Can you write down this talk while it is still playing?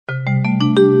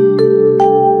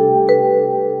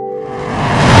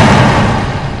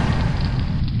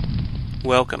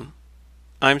Welcome.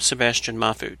 I'm Sebastian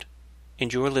Mahfood,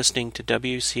 and you're listening to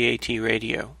WCAT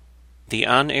Radio, the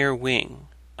on-air wing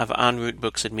of En Route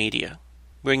Books and Media,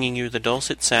 bringing you the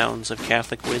dulcet sounds of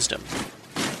Catholic wisdom.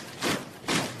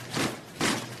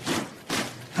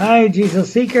 Hi,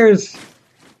 Jesus Seekers.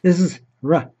 This is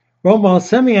Romo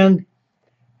Simeon,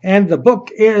 and the book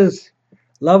is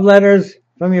Love Letters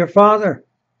from Your Father,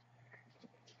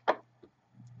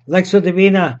 Lectio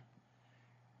Divina,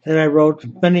 that I wrote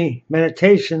many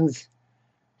meditations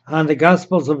on the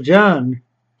Gospels of John.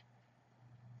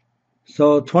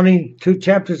 So 22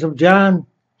 chapters of John,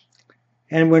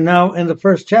 and we're now in the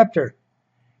first chapter.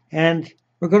 And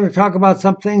we're going to talk about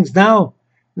some things now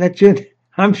that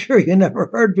I'm sure you never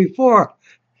heard before,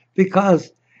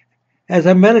 because as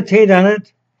I meditate on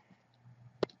it,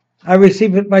 I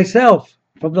receive it myself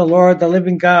from the Lord, the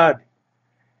living God,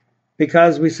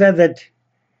 because we said that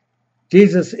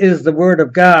Jesus is the Word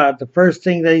of God. The first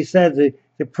thing that he said,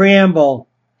 the preamble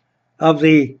of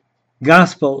the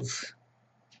Gospels.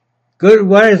 Good.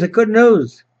 Why is it good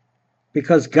news?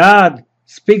 Because God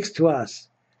speaks to us.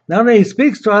 Not only he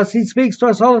speaks to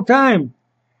us all the time.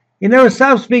 He never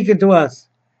stops speaking to us.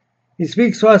 He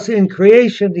speaks to us in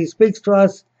creation. He speaks to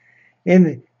us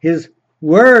in his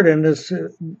word and his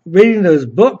reading those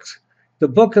books, the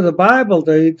book of the Bible,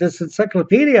 this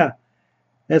encyclopedia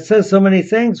that says so many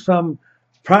things, from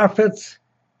prophets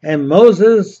and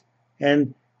Moses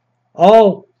and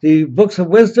all the books of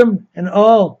wisdom and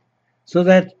all, so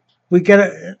that we get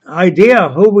an idea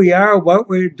of who we are, what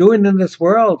we're doing in this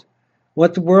world,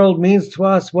 what the world means to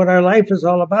us, what our life is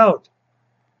all about.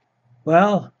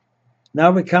 Well,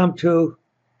 now we come to,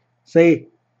 say,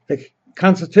 the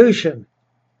Constitution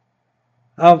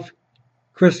of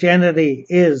Christianity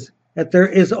is that there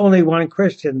is only one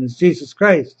Christian, it's Jesus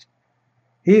Christ.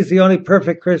 He's the only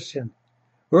perfect Christian.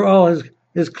 We're all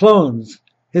his clones,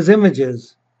 his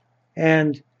images,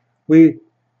 and we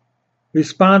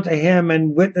respond to him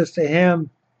and witness to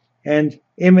him and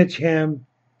image him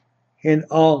in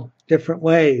all different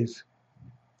ways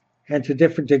and to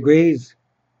different degrees.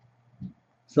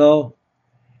 So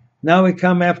now we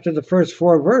come after the first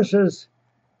 4 verses,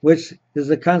 which is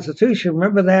the Constitution.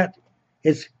 Remember that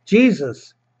it's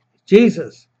Jesus,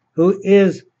 who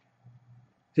is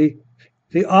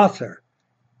the author.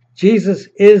 Jesus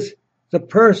is the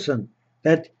person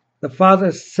that the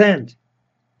Father sent.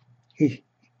 He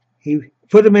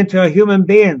put him into a human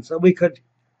being so we could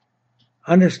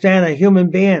understand a human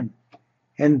being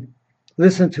and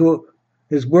listen to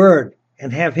his word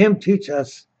and have him teach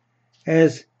us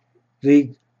as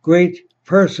the great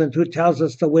person who tells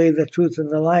us the way, the truth, and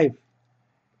the life.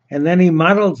 And then he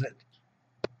models it.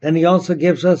 Then he also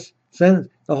gives us the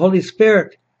Holy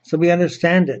Spirit so we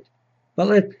understand it.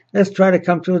 But let's try to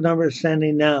come to an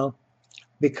understanding now,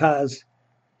 because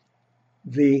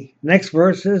the next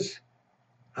verses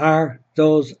are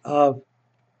those of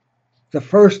the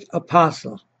first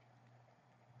apostle.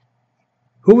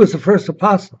 Who was the first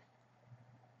apostle?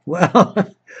 Well,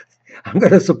 I'm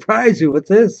going to surprise you with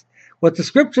this. What the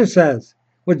scripture says,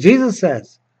 what Jesus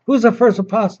says. Who's the first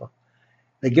apostle?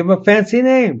 They give him a fancy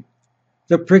name.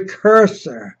 The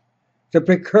precursor.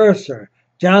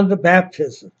 John the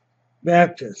Baptist.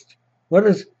 What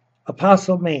does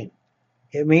apostle mean?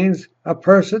 It means a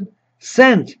person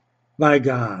sent by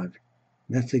God.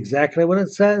 That's exactly what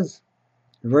it says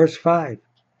in verse 5.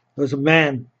 There was a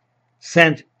man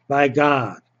sent by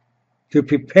God to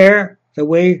prepare the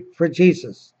way for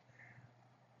Jesus.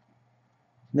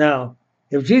 Now,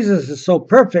 if Jesus is so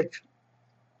perfect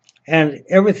and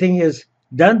everything is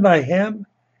done by him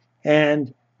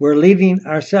and we're leading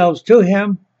ourselves to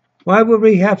him, why would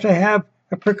we have to have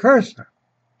a precursor?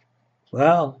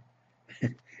 Well,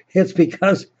 it's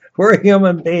because we're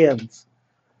human beings.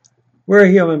 We're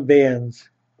human beings.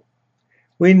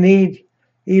 We need,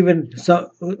 even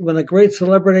so, when a great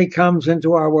celebrity comes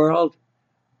into our world,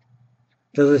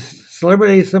 does a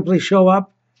celebrity simply show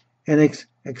up and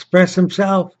express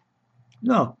himself?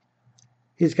 No.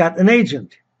 He's got an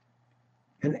agent.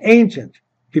 An agent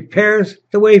prepares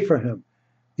the way for him,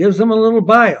 gives him a little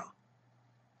bio,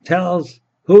 tells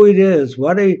who he is,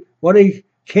 what he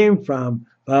came from,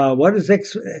 what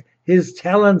his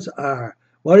talents are,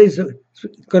 what he's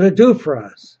going to do for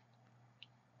us.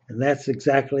 And that's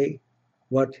exactly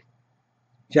what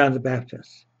John the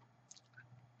Baptist.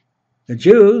 The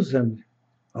Jews, and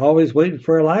always waiting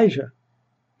for Elijah.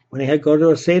 When he had to go to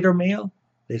a Seder meal,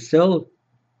 they still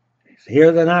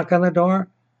hear the knock on the door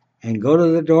and go to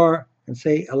the door and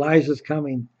say, Elijah's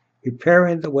coming,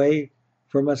 preparing the way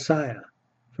for Messiah,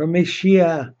 for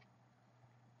Messiah,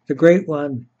 the great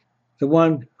one, the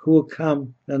one who will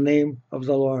come in the name of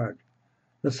the Lord.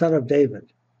 the son of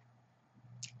David.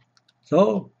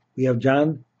 So we have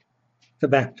John the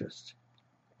Baptist.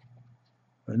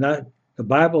 The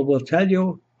Bible will tell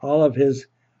you all of his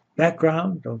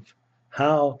background, of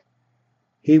how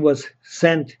he was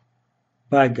sent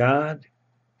by God,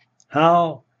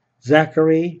 how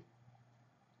Zachary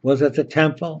was at the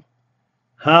temple,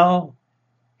 how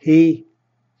he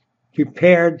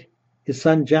prepared his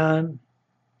son John.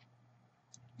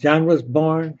 John was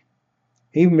born.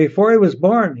 Even before he was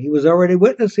born, he was already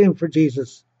witnessing for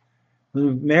Jesus.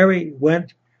 When Mary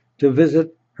went to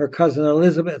visit her cousin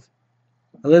Elizabeth,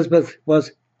 Elizabeth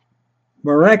was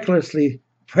miraculously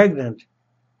pregnant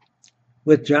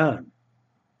with John.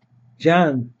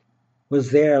 John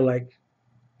was there like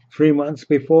 3 months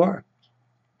before,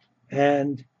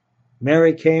 and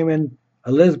Mary came, and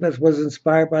Elizabeth was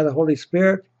inspired by the Holy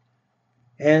Spirit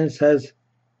and says,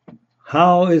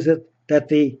 how is it that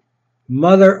the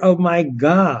mother of my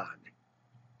God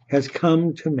has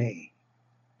come to me?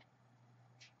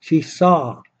 She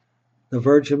saw the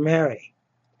Virgin Mary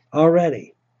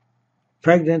already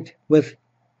pregnant with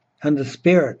and the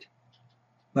Spirit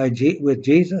with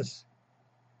Jesus,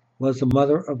 was the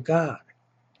mother of God.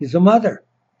 He's a mother.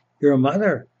 You're a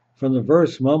mother from the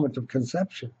first moment of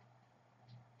conception.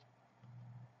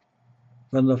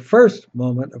 From the first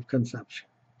moment of conception.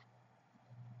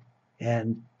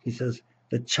 And he says,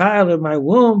 the child in my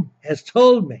womb has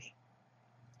told me.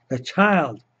 The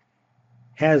child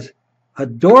has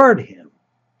adored him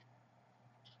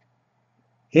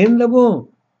in the womb.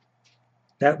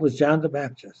 That was John the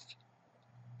Baptist.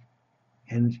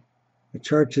 And the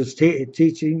church is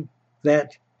teaching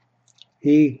that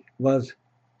he was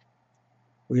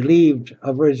relieved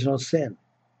of original sin.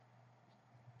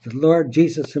 The Lord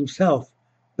Jesus himself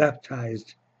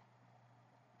baptized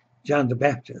John the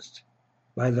Baptist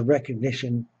by the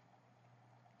recognition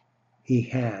he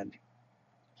had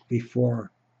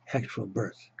before actual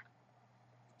birth.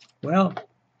 Well,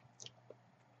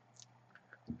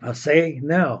 I'll say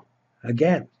now,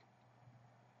 again,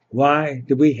 why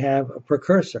do we have a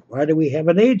precursor? Why do we have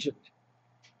an agent?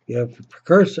 You have a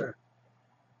precursor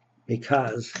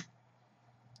because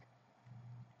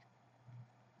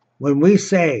when we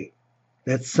say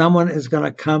that someone is going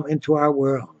to come into our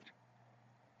world,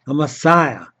 a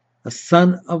Messiah, the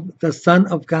Son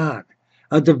of God,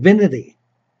 a divinity,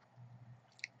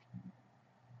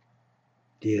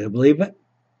 do you believe it?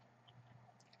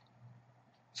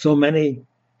 So many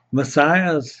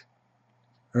Messiahs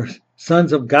or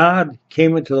sons of God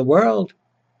came into the world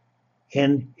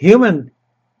in human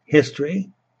history,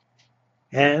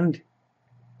 and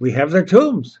we have their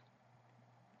tombs.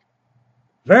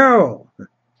 Pharaoh,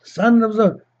 son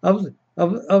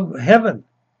of heaven,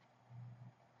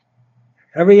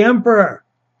 every emperor,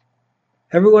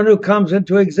 everyone who comes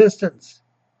into existence,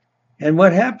 and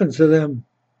what happens to them?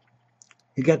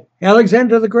 You get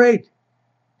Alexander the Great.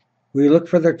 We look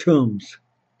for their tombs.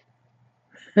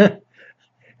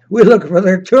 We look for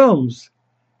their tombs.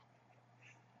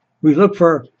 We look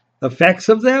for effects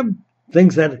of them,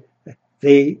 things that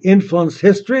they influence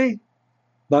history,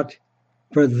 but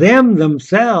for them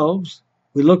themselves,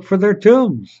 we look for their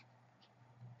tombs.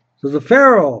 So the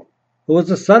Pharaoh, who was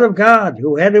the son of God,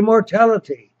 who had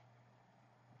immortality,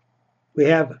 we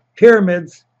have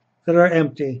pyramids that are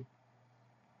empty.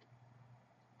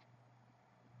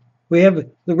 We have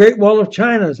the Great Wall of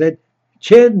China that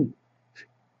Qin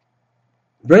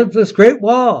built this great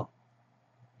wall.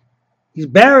 He's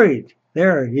buried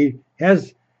there. He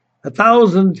has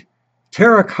 1,000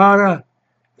 terracotta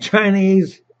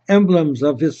Chinese emblems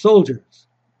of his soldiers.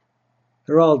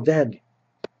 They're all dead.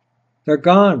 They're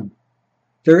gone.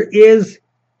 There is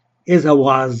a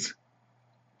was.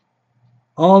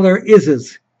 All there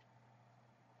is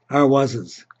are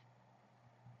wases.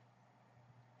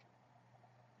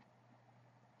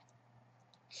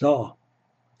 So,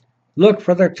 look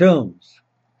for their tombs.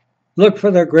 Look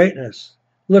for their greatness.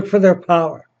 Look for their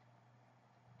power.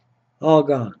 All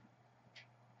gone.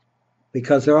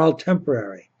 Because they're all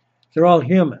temporary. They're all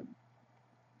human.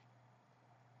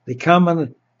 They come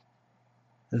on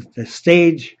the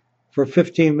stage for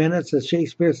 15 minutes, as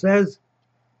Shakespeare says,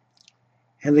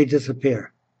 and they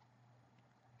disappear.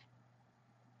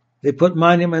 They put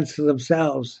monuments to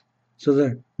themselves so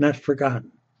they're not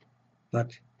forgotten.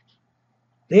 But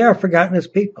they are forgotten as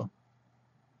people.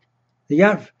 They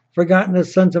are forgotten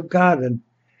as sons of God, and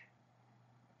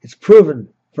it's proven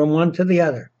from one to the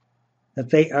other that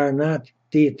they are not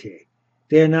deity.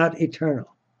 They are not eternal.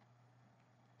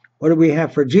 What do we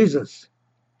have for Jesus?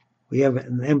 We have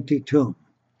an empty tomb,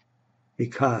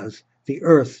 because the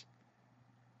earth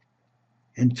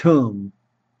and tomb,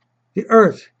 the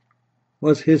earth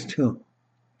was his tomb.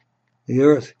 The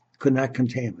earth could not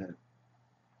contain him.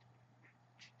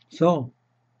 So,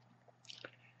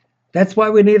 that's why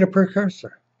we need a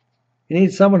precursor. You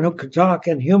need someone who could talk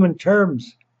in human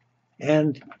terms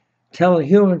and tell in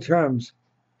human terms,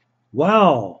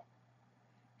 wow,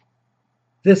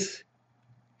 this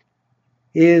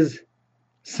is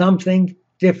something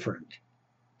different.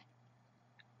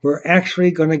 We're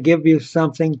actually going to give you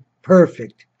something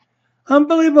perfect.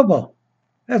 Unbelievable.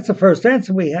 That's the first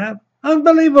answer we have.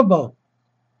 Unbelievable.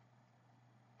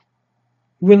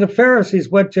 When the Pharisees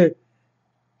went to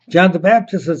John the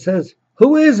Baptist and says,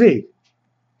 who is he?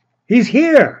 He's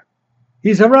here.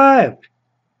 He's arrived.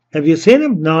 Have you seen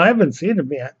him? No, I haven't seen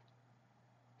him yet.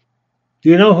 Do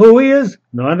you know who he is?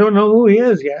 No, I don't know who he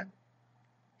is yet.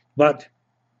 But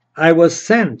I was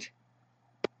sent.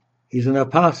 He's an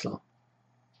apostle.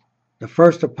 The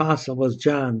first apostle was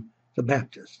John the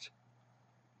Baptist.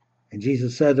 And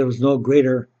Jesus said there was no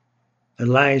greater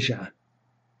Elijah.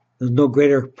 There's no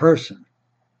greater person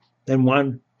than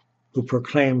one who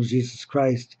proclaims Jesus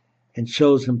Christ and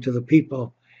shows him to the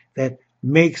people, that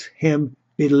makes him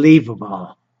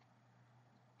believable.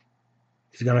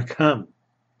 He's going to come.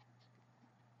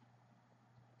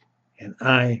 And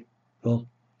I'm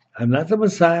not the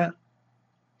Messiah.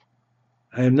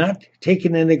 I am not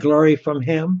taking any glory from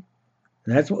him.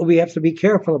 And that's what we have to be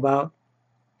careful about.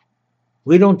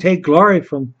 We don't take glory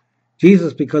from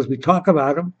Jesus because we talk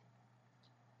about him.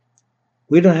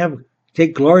 We don't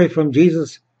take glory from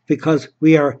Jesus because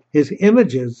we are his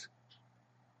images.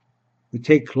 We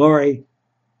take glory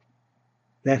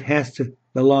that has to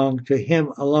belong to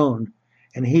him alone.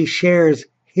 And he shares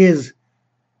his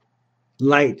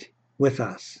light with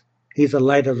us. He's the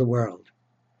light of the world.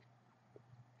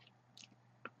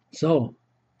 So,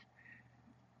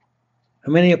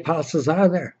 how many apostles are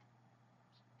there?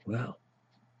 Well,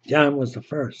 John was the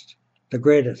first, the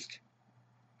greatest.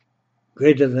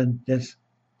 Greater than this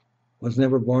was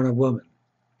never born of woman.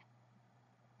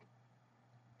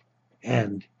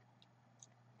 And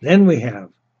then we have,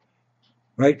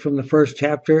 right from the first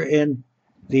chapter in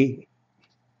the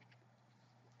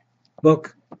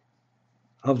book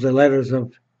of the letters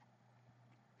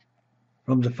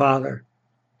from the Father,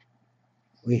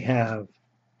 we have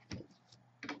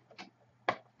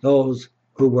those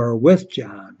who were with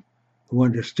John, who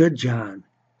understood John,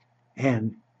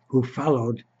 and who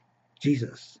followed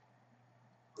Jesus,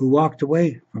 who walked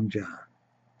away from John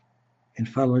and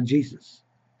followed Jesus.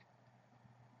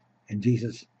 And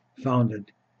Jesus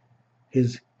founded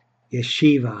his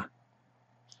yeshiva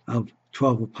of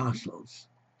 12 apostles.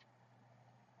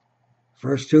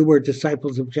 First two were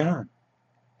disciples of John.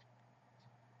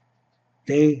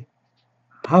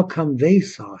 How come they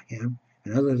saw him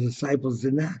and other disciples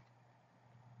did not?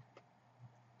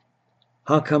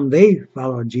 How come they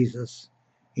followed Jesus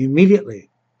immediately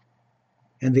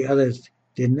and the others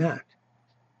did not?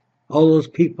 All those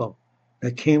people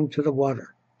that came to the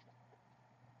water,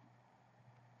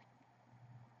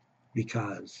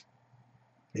 because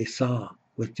they saw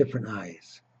with different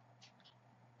eyes.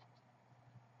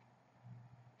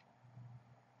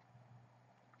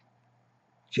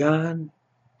 John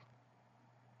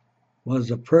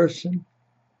was a person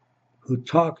who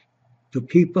talked to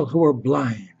people who were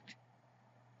blind.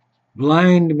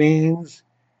 Blind means,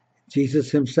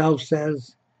 Jesus himself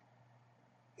says,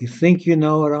 you think you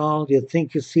know it all, you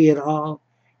think you see it all,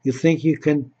 you think you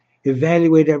can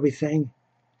evaluate everything,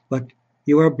 but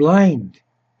you are blind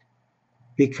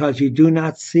because you do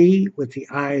not see with the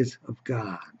eyes of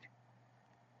God.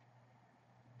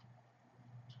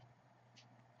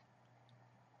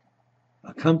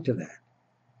 I'll come to that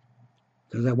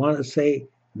because I want to say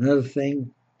another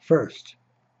thing first.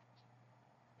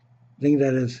 Thing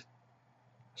that is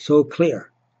so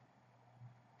clear.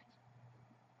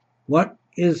 What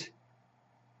is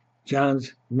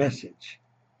John's message?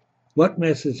 What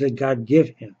message did God give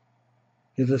him?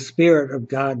 Did the Spirit of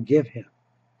God give him?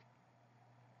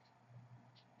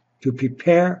 To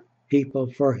prepare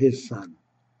people for his Son.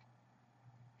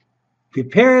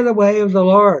 Prepare the way of the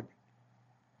Lord.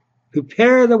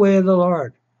 Prepare the way of the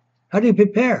Lord. How do you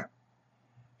prepare?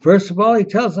 First of all, he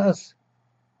tells us,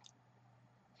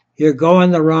 you're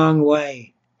going the wrong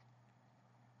way.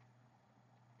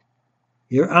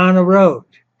 You're on a road.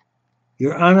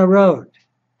 You're on a road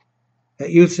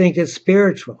that you think is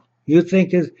spiritual. You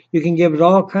think you can give it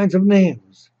all kinds of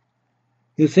names.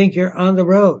 You think you're on the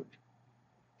road.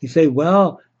 You say,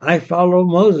 well, I follow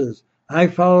Moses. I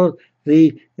follow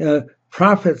the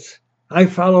prophets. I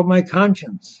follow my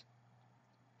conscience.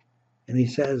 And he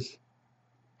says,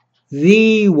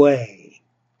 the way.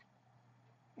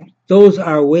 Those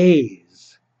are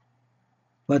ways.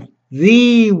 But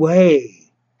the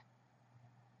way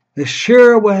the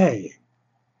sure way.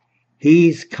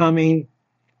 He's coming,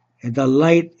 and the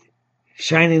light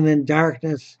shining in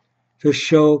darkness to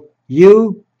show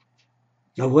you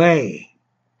the way,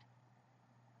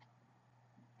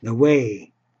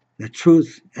 the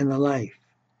truth, and the life.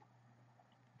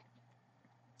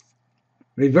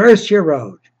 Reverse your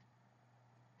road.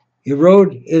 Your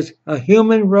road is a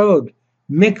human road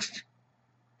mixed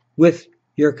with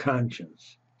your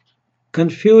conscience,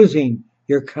 confusing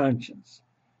your conscience,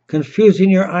 confusing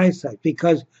your eyesight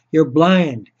because you're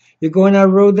blind. You're going on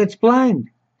a road that's blind.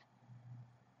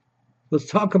 Let's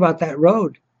talk about that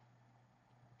road.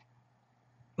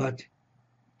 But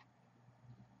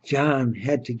John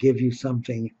had to give you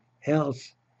something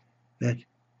else, that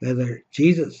whether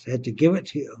Jesus had to give it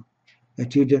to you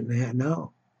that you didn't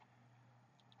know.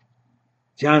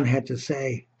 John had to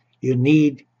say, you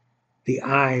need the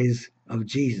eyes of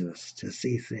Jesus to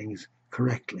see things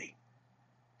correctly.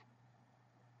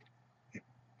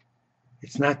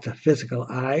 It's not the physical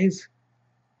eyes.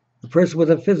 The person with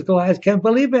the physical eyes can't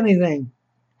believe anything.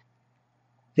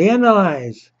 They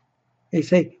analyze. They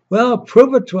say, well,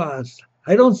 prove it to us.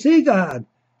 I don't see God.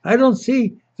 I don't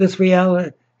see this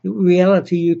reality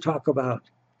you talk about.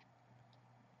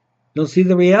 Don't see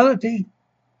the reality?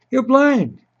 You're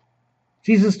blind.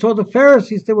 Jesus told the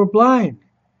Pharisees they were blind.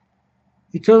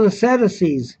 He told the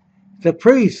Sadducees, the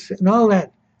priests, and all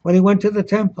that when he went to the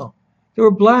temple. They were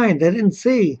blind. They didn't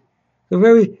see the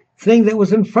very thing that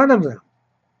was in front of them.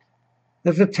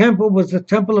 That the temple was the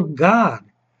temple of God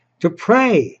to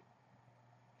pray.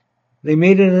 They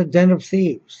made it a den of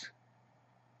thieves.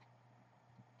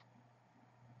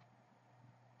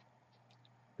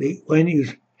 When you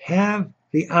have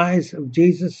the eyes of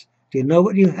Jesus, do you know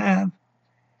what you have?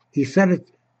 He said it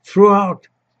throughout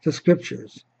the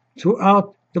scriptures,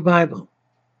 throughout the Bible,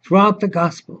 throughout the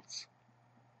Gospels.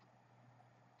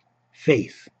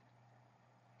 Faith.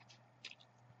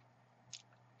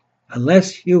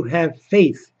 Unless you have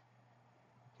faith,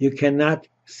 you cannot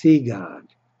see God.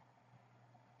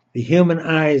 The human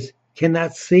eyes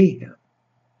cannot see him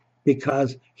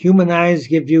because human eyes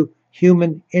give you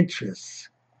human interests,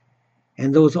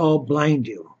 and those all blind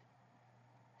you.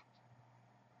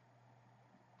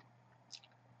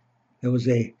 There was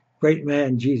a great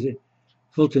man, Jesus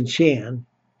Fulton Sheen.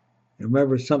 I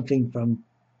remember something from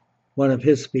one of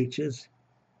his speeches.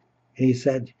 And he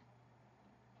said,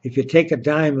 if you take a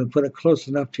dime and put it close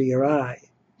enough to your eye,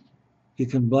 you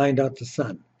can blind out the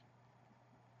sun.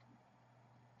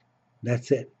 That's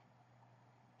it.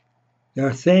 There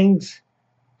are things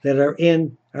that are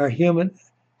in our human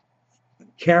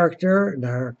character and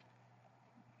our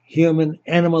human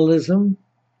animalism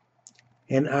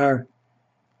and our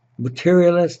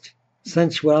materialist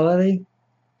sensuality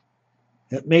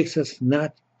that makes us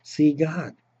not see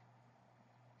God.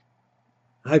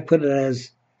 I put it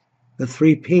as the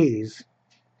 3 P's: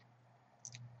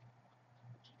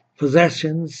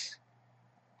 possessions,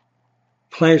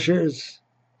 pleasures,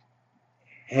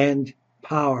 and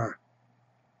power.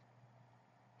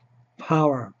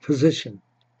 Power, position.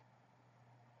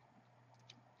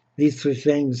 These 3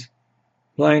 things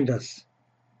blind us.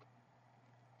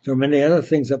 There are many other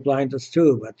things that blind us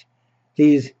too, but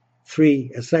these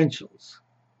 3 essentials.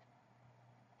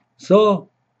 So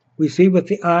we see with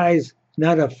the eyes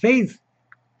not of faith,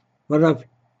 but of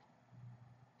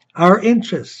our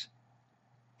interests,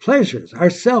 pleasures, our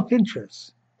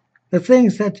self-interests, the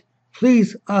things that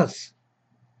please us,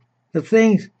 the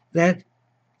things that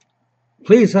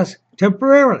please us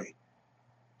temporarily.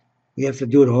 We have to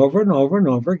do it over and over and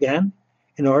over again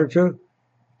in order to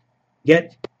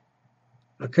get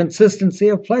a consistency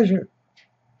of pleasure.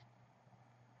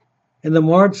 And the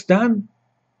more it's done,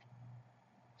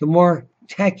 the more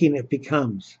tacking it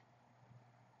becomes.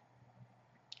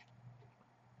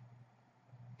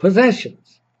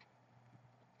 Possessions.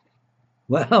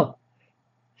 Well,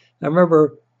 I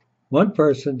remember one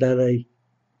person that I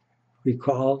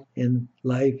recall in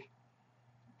life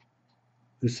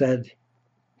who said,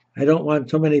 I don't want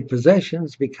too many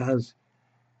possessions because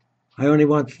I only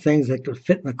want the things that could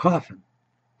fit in a coffin.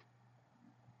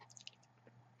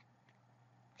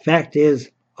 Fact is,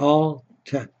 all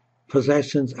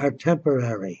possessions are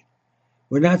temporary.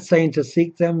 We're not saying to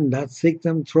seek them,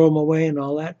 throw them away and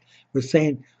all that. We're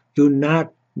saying do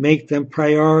not make them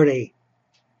priority.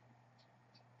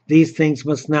 These things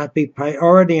must not be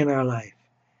priority in our life.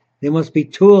 They must be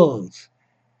tools.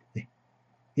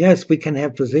 Yes, we can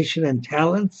have position and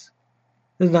talents.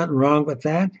 There's nothing wrong with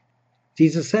that.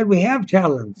 Jesus said we have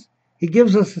talents. He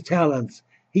gives us the talents.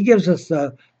 He gives us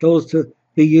those to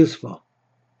be useful.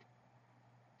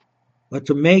 But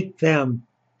to make them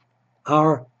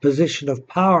our position of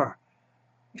power,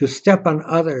 to step on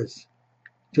others,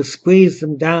 to squeeze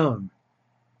them down,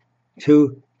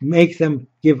 to make them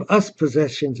give us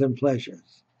possessions and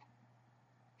pleasures.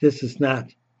 This is not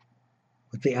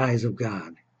with the eyes of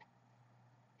God.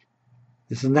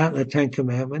 This is not in the Ten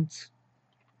Commandments.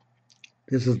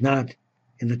 This is not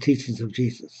in the teachings of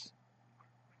Jesus.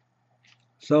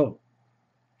 So,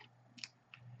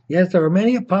 yes, there were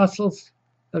many apostles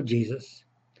of Jesus,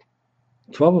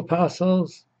 12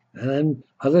 apostles, and then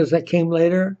others that came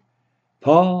later,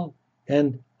 Paul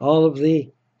and all of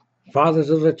the fathers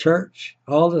of the church,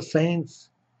 all the saints,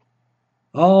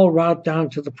 all right down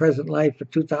to the present life for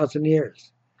 2,000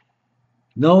 years.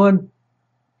 No one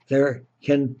there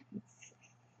can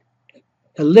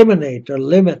eliminate or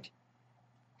limit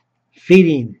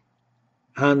feeding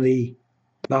on the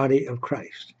body of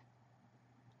Christ.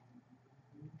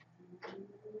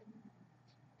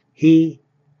 He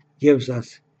gives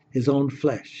us his own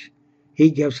flesh.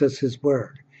 He gives us his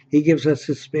word. He gives us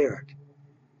his spirit.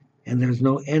 And there's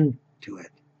no end to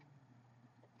it.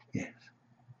 Yes.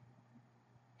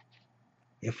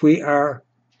 If we are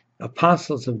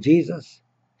apostles of Jesus,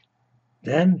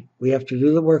 then we have to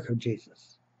do the work of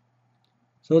Jesus.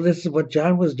 So this is what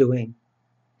John was doing.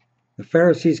 The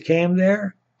Pharisees came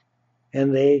there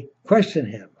and they questioned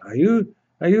him. Are you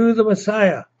the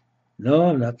Messiah? No,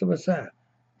 I'm not the Messiah.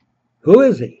 Who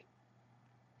is he?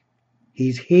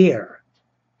 He's here.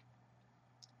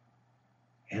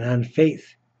 And on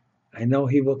faith, I know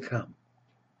he will come.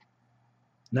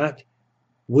 Not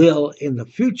will in the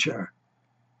future,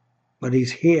 but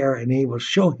he's here and he will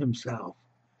show himself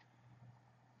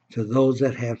to those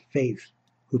that have faith,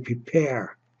 who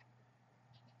prepare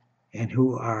and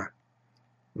who are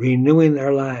renewing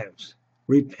their lives.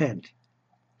 Repent.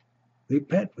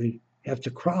 Repent. We have to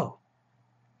crawl.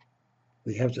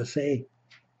 We have to say,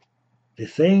 the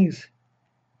things,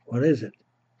 what is it?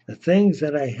 The things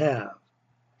that I have,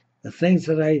 the things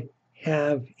that I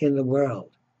have in the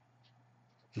world,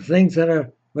 the things that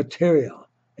are material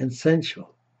and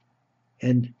sensual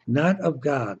and not of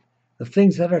God, the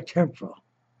things that are temporal,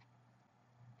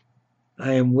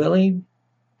 I am willing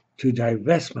to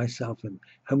divest myself and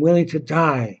I'm willing to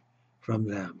die from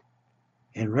them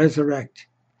and resurrect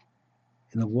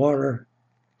in the water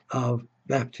of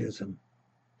baptism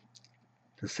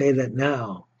to say that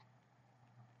now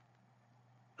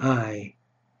I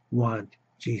want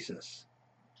Jesus.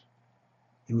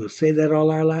 And we'll say that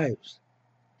all our lives.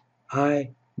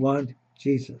 I want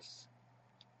Jesus.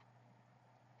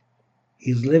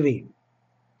 He's living.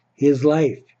 He is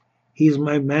life. He's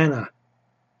my manna.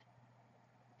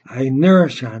 I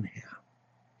nourish on him.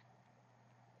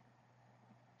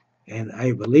 And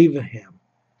I believe in him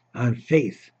on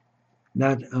faith,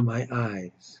 not on my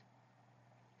eyes.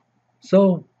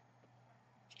 So,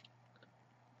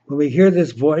 when we hear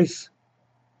this voice,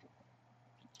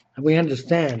 and we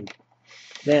understand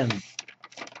then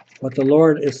what the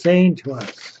Lord is saying to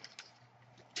us,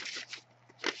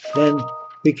 then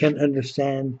we can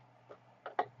understand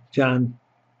John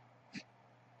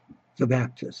the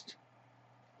Baptist.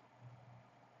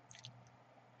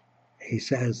 He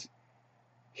says,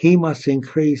 he must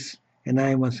increase and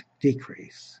I must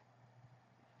decrease.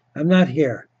 I'm not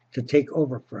here to take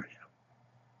over for him.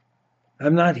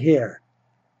 I'm not here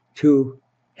to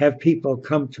have people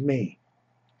come to me.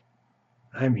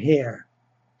 I'm here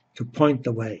to point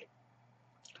the way.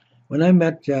 When I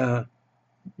met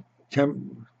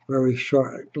very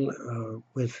short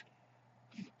with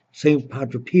St.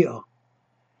 Padre Pio,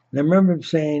 and I remember him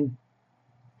saying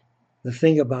the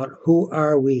thing about who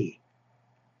are we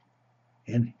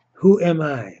and who am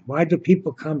I? Why do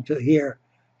people come to here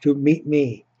to meet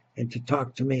me and to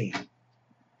talk to me?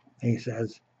 And he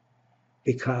says,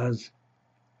 because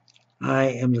I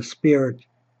am the spirit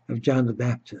of John the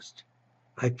Baptist.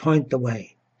 I point the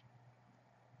way.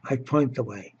 I point the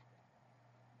way.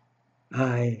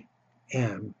 I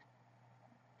am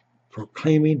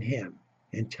proclaiming him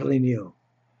and telling you,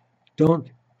 don't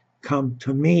come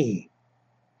to me.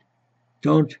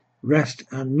 Don't rest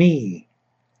on me.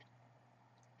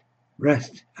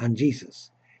 Rest on Jesus.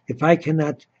 If I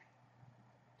cannot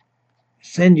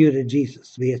send you to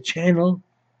Jesus, be a channel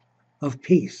of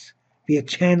peace, be a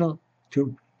channel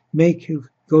to make you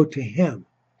go to him,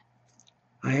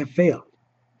 I have failed.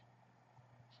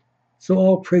 So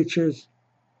all preachers,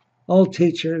 all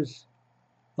teachers,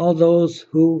 all those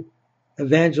who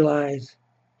evangelize,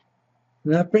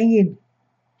 not bringing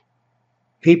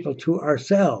people to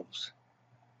ourselves,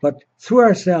 but through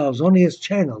ourselves, only as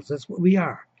channels. That's what we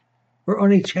are. We're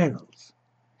only channels.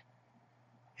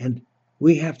 And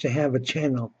we have to have a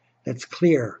channel that's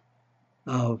clear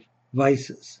of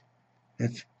vices,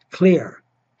 that's clear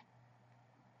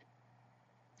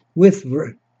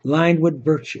lined with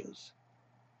virtues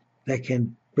that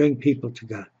can bring people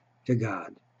to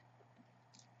God.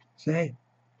 See?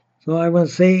 So I want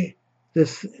to say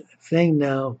this thing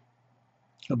now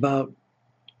about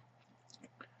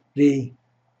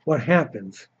what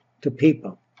happens to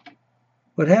people.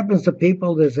 What happens to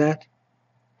people is that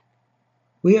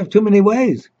we have too many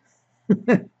ways.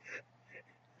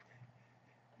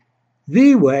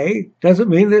 The way doesn't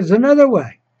mean there's another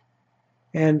way.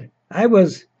 And I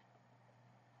was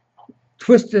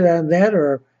twisted on that,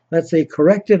 or let's say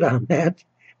corrected on that,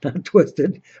 not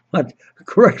twisted, but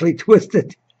correctly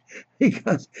twisted,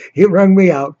 because he wrung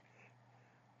me out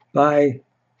by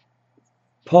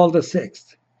Paul VI,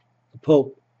 the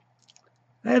Pope.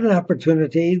 I had an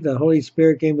opportunity. The Holy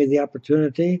Spirit gave me the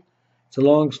opportunity. It's a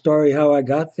long story how I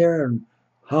got there and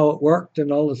how it worked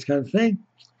and all this kind of thing.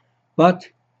 But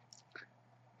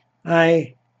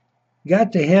I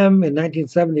got to him in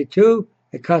 1972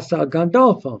 at Castel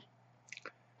Gandolfo.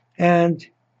 And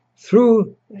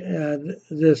through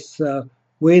this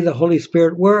way the Holy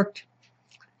Spirit worked,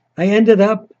 I ended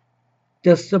up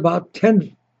just about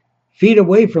 10 feet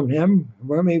away from him,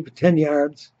 or maybe 10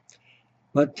 yards,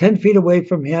 but 10 feet away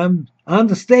from him on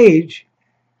the stage,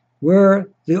 where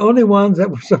the only ones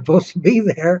that were supposed to be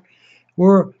there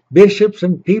were bishops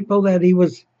and people that he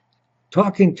was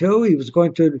talking to.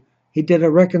 He did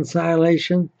a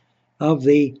reconciliation of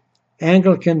the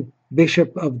Anglican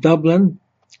Bishop of Dublin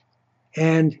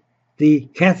and the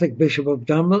Catholic Bishop of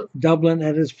Dublin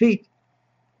at his feet.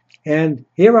 And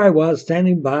here I was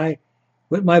standing by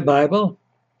with my Bible,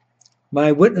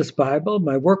 my witness Bible,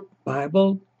 my work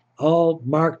Bible, all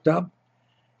marked up.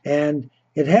 And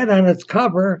it had on its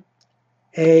cover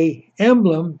a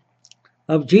emblem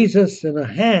of Jesus in a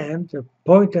hand, a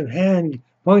pointing hand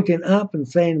pointing up and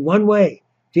saying, one way.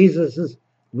 Jesus is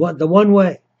the one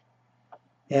way.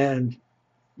 And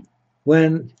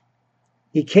when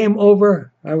he came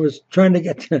over, I was trying to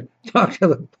get to talk to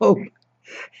the Pope,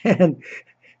 and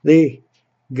the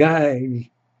guy,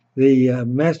 the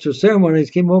master of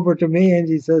ceremonies, came over to me and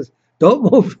he says,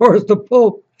 "Don't move towards the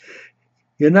Pope.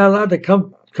 You're not allowed to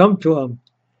come to him."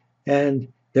 And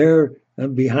there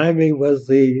behind me was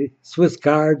the Swiss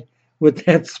guard with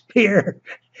that spear.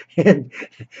 And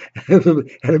I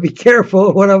had to be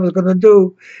careful what I was going to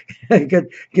do. I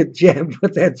get jammed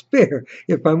with that spear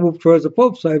if I moved towards the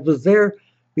Pope. So I was there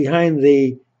behind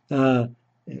the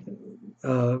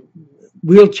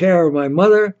wheelchair of my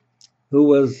mother, who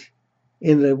was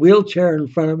in the wheelchair in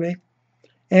front of me.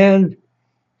 And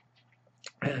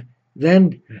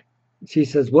then she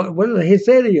says, what did he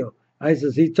say to you? I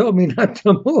says, he told me not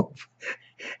to move.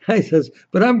 I says,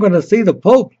 but I'm going to see the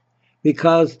Pope,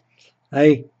 because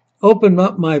I opened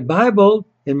up my Bible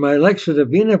in my Lectio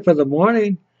Divina for the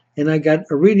morning, and I got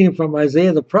a reading from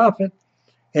Isaiah the prophet,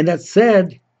 and it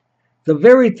said the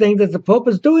very thing that the Pope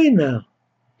is doing now.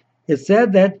 It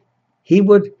said that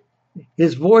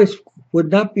his voice would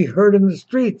not be heard in the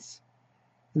streets,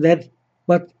 that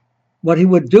what he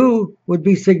would do would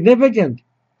be significant.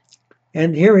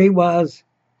 And here he was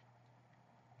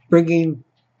bringing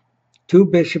two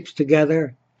bishops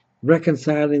together,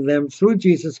 reconciling them through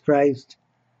Jesus Christ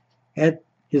at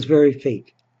his very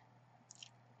feet.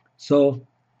 So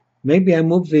maybe I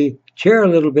moved the chair a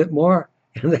little bit more,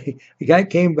 and the guy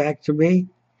came back to me,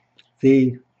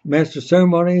 the master of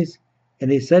ceremonies, and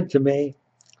he said to me,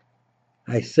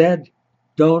 I said,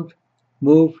 don't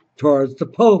move towards the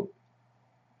Pope.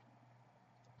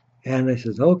 And I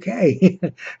says, okay.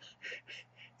 And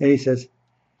he says,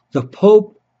 the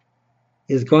Pope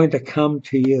is going to come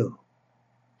to you.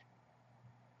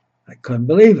 I couldn't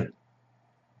believe it.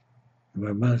 And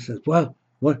my mother says, well,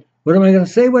 what am I going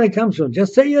to say when he comes to him?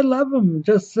 Just say you love him.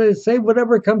 Just say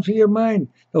whatever comes to your mind.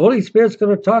 The Holy Spirit's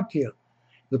going to talk to you.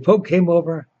 The Pope came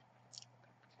over,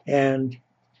 and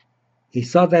he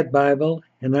saw that Bible,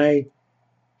 and I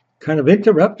kind of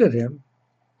interrupted him,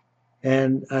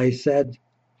 and I said,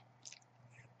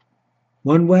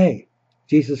 one way,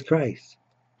 Jesus Christ.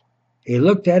 He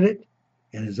looked at it,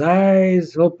 and his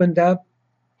eyes opened up,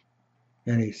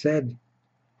 and he said,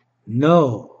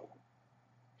 no,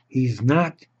 he's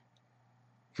not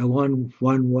the one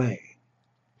way.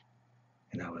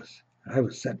 And I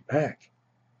was set back.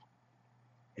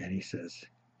 And he says,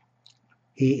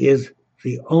 he is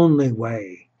the only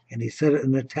way. And he said it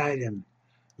in Italian,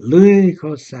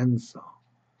 l'unico senso.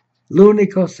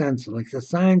 L'unico senso, like the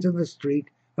signs of the street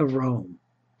of Rome.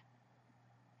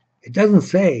 It doesn't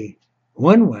say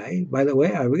one way. By the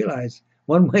way, I realized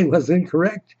one way was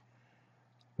incorrect.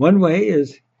 One way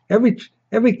is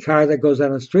every car that goes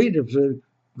on the street, if it's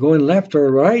going left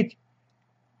or right,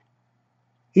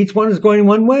 each one is going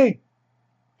one way.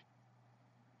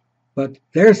 But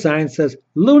their sign says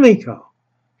L'unico,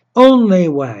 only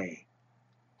way.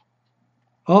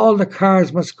 All the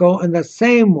cars must go in the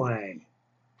same way.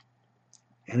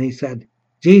 And he said,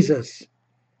 Jesus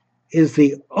is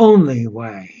the only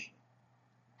way.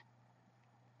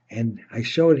 And I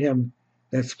showed him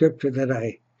that scripture that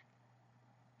I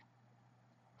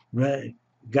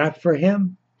got for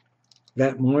him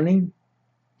that morning.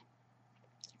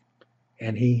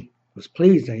 And he was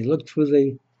pleased. And he looked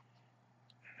through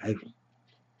I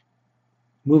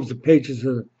moved the pages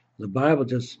of the Bible,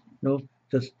 just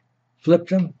flipped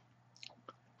them.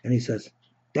 And he says,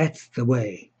 that's the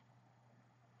way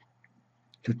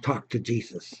to talk to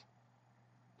Jesus.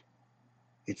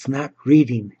 It's not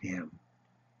reading him.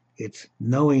 It's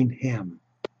knowing him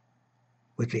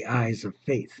with the eyes of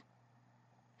faith.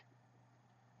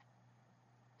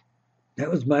 That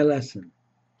was my lesson.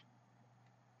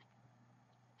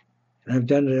 And I've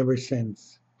done it ever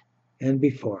since and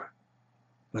before,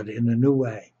 but in a new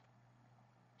way.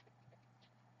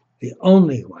 The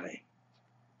only way.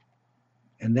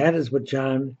 And that is what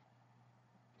John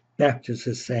Baptist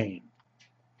is saying.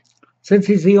 Since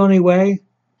he's the only way,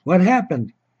 what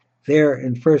happened there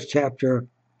in first chapter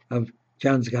of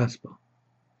John's Gospel?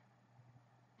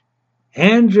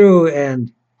 Andrew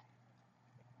and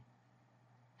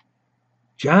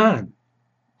John,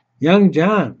 young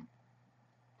John,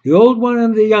 the old one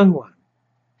and the young one.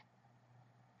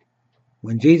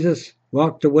 When Jesus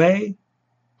walked away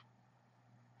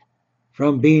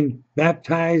from being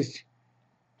baptized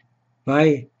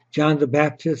by John the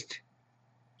Baptist,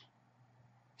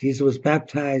 Jesus was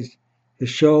baptized to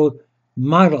show,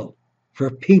 model for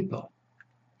people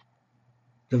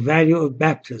the value of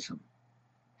baptism,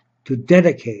 to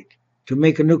dedicate, to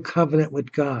make a new covenant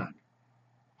with God,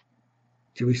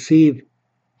 to receive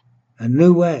a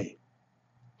new way,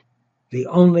 the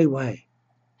only way.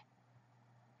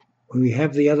 When we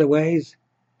have the other ways,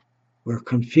 we're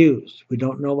confused. We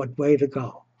don't know what way to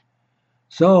go.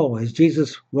 So, as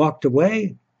Jesus walked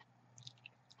away,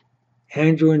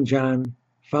 Andrew and John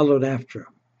followed after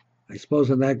him. I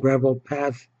suppose on that gravel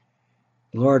path,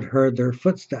 the Lord heard their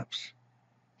footsteps.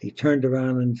 He turned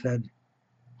around and said,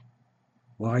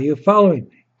 why are you following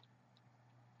me?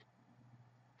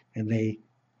 And they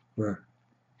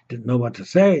didn't know what to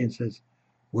say, and says,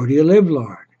 where do you live,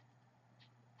 Lord?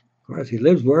 Of course, he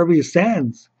lives wherever he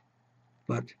stands.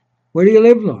 But where do you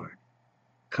live, Lord?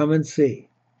 Come and see.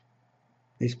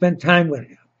 They spent time with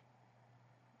him.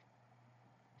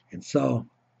 And so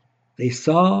they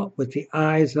saw with the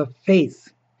eyes of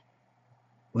faith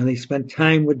when they spent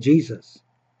time with Jesus.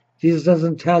 Jesus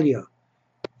doesn't tell you,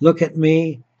 look at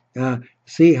me,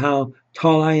 see how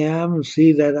tall I am,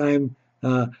 see that I'm,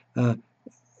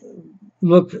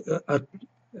 look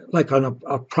like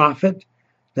a prophet,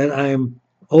 that I'm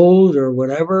old or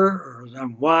whatever, or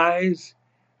I'm wise.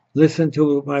 Listen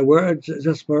to my words,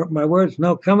 just my words.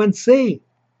 No, come and see.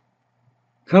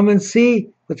 Come and see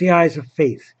with the eyes of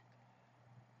faith.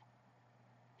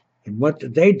 And what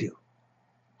did they do?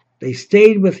 They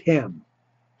stayed with him.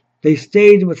 They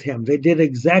stayed with him. They did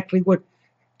exactly what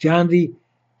John the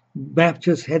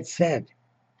Baptist had said,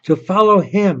 to follow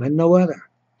him and no other.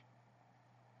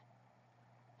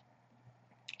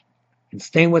 And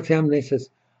staying with him, they says,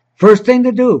 first thing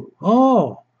to do,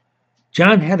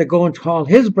 John had to go and call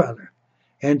his brother,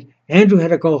 and Andrew had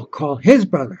to go call his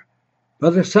brother,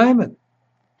 Brother Simon,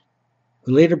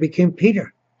 who later became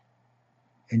Peter.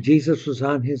 And Jesus was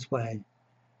on his way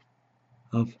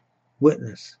of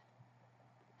witness.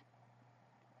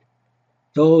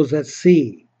 Those that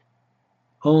see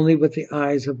only with the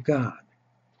eyes of God,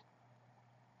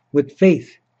 with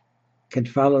faith, can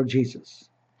follow Jesus.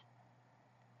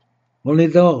 Only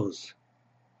those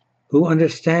who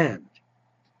understand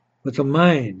with a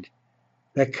mind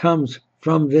that comes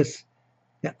from the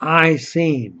eye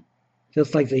seeing,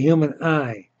 just like the human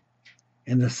eye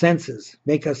and the senses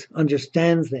make us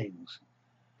understand things.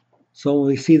 So when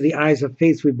we see the eyes of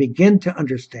faith, we begin to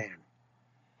understand.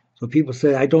 So people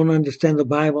say, I don't understand the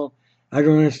Bible, I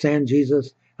don't understand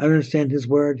Jesus, I don't understand his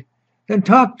word. Then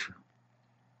talk to him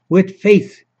with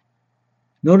faith.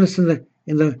 Notice in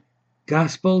the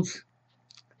Gospels,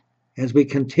 as we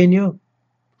continue,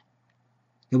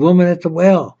 the woman at the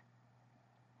well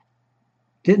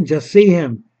didn't just see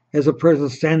him as a person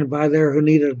standing by there who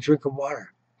needed a drink of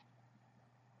water.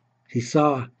 She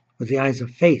saw with the eyes of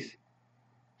faith.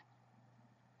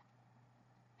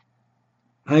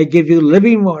 I give you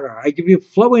living water. I give you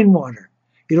flowing water.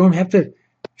 You don't have to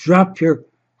drop your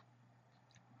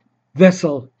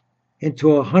vessel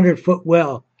into a 100-foot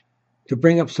well to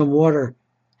bring up some water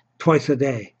twice a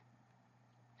day.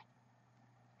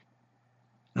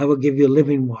 I will give you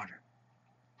living water.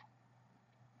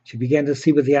 She began to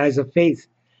see with the eyes of faith.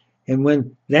 And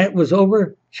when that was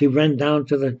over, she ran down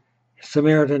to the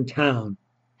Samaritan town.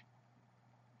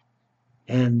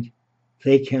 And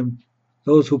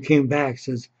those who came back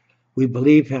says, we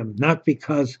believe him, not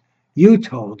because you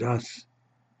told us.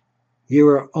 You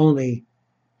were only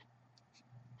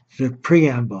the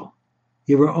preamble.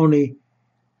 You were only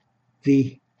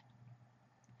the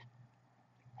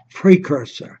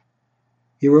precursor.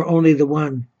 You were only the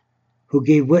one who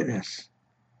gave witness.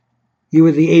 You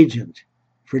were the agent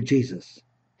for Jesus.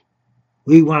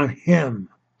 We want him.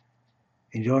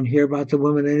 And you don't hear about the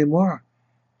woman anymore.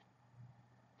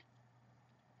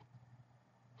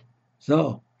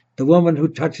 So, the woman who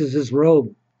touches his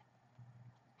robe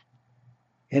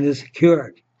and is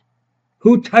cured.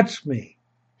 Who touched me?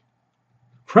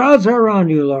 Crowds are around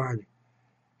you, Lord,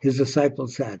 his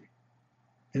disciples said.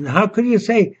 And how could you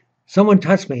say, someone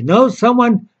touched me? No,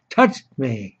 someone touched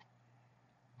me.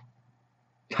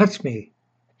 Touched me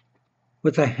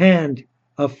with a hand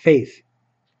of faith.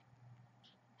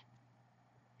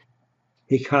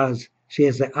 Because she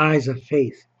has the eyes of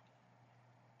faith.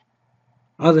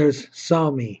 Others saw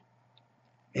me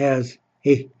as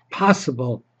a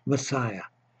possible Messiah.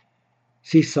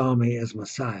 She saw me as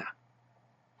Messiah.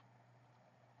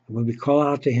 And when we call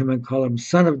out to him and call him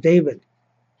Son of David,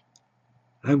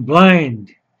 I'm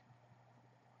blind.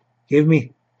 Give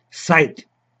me sight.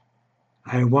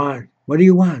 What do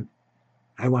you want?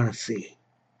 I want to see.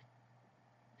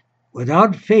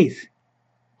 Without faith,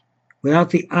 without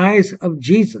the eyes of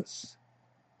Jesus,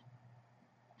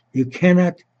 you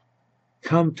cannot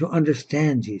come to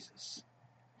understand Jesus.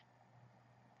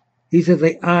 These are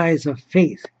the eyes of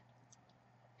faith.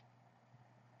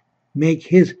 Make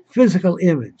his physical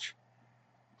image,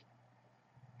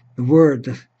 the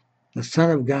Word, the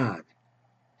Son of God,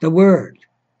 the Word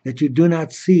that you do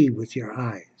not see with your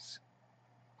eyes.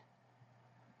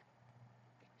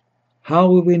 How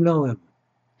will we know him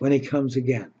when he comes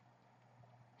again?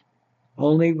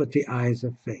 Only with the eyes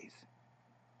of faith.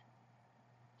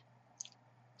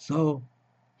 So,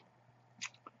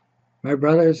 my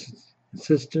brothers and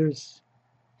sisters,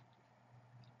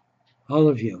 all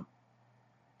of you,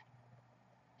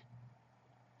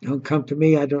 don't come to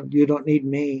me. You don't need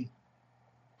me.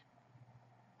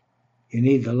 You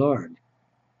need the Lord.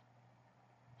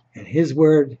 And his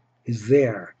word is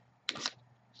there.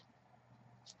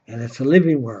 And it's a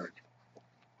living word.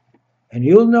 And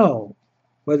you'll know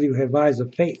whether you have eyes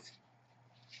of faith,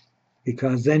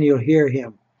 because then you'll hear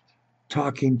him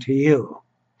talking to you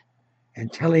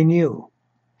and telling you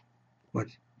what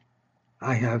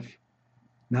I have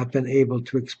not been able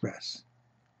to express.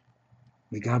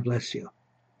 May God bless you.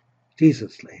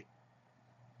 Jesus' name.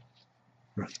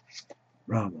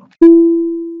 Rama.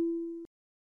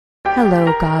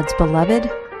 Hello, God's beloved.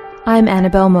 I'm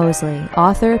Annabelle Mosley,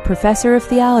 author, professor of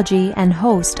theology, and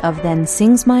host of Then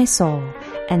Sings My Soul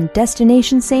and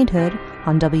Destination Sainthood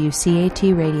on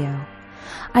WCAT Radio.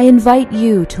 I invite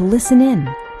you to listen in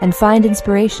and find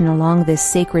inspiration along this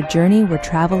sacred journey we're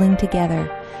traveling together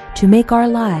to make our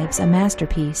lives a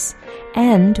masterpiece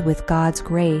and, with God's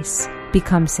grace,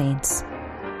 become saints.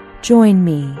 Join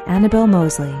me, Annabelle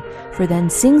Mosley, for Then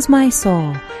Sings My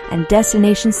Soul and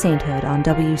Destination Sainthood on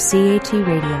WCAT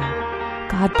Radio.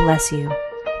 God bless you.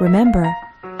 Remember,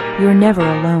 you're never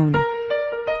alone.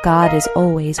 God is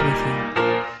always with you.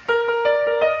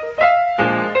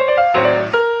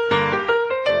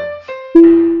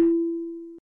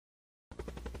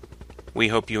 We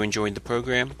hope you enjoyed the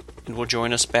program and will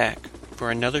join us back for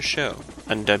another show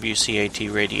on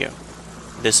WCAT Radio.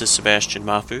 This is Sebastian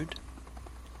Mahfood.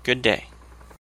 Good day.